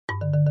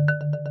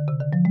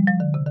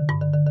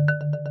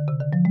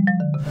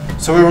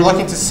So we were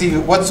looking to see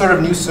what sort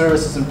of new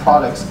services and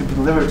products could be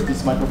delivered to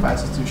these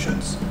microfinance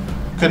institutions.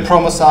 Could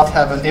Promosoft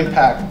have an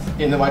impact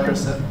in the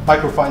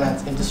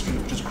microfinance industry,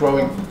 which is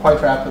growing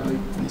quite rapidly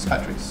in these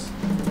countries?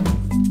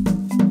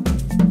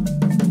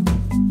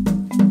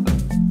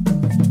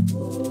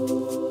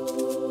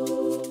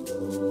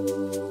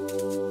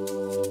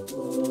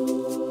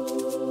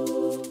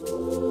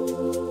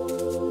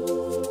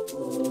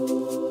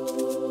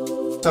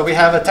 So we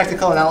have a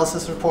technical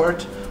analysis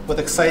report with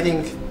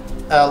exciting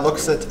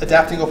looks at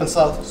adapting open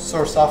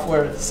source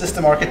software,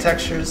 system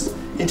architectures,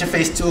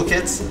 interface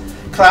toolkits,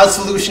 cloud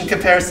solution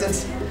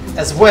comparisons,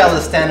 as well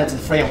as standards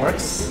and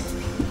frameworks.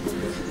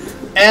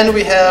 And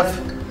we have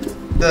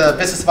the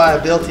business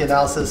viability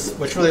analysis,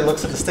 which really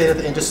looks at the state of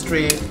the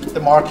industry,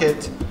 the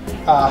market,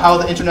 how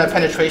the internet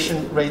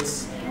penetration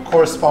rates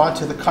correspond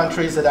to the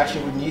countries that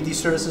actually would need these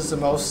services the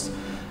most,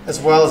 as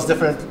well as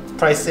different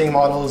pricing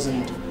models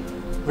and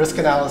risk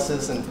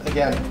analysis, and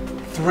again,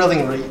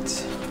 thrilling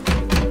reads.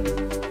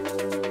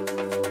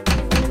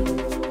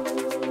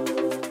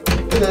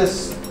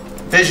 This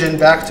vision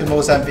back to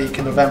Mozambique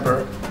in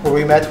November, where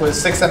we met with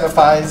 6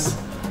 MFIs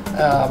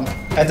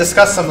and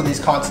discussed some of these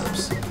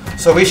concepts.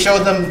 So we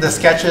showed them the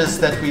sketches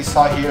that we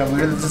saw here, and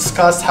we really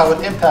discussed how it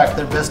would impact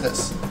their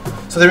business.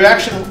 So the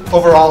reaction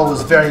overall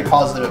was very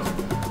positive.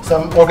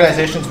 Some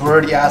organizations were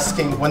already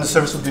asking when the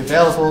service would be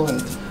available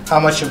and how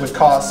much it would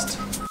cost.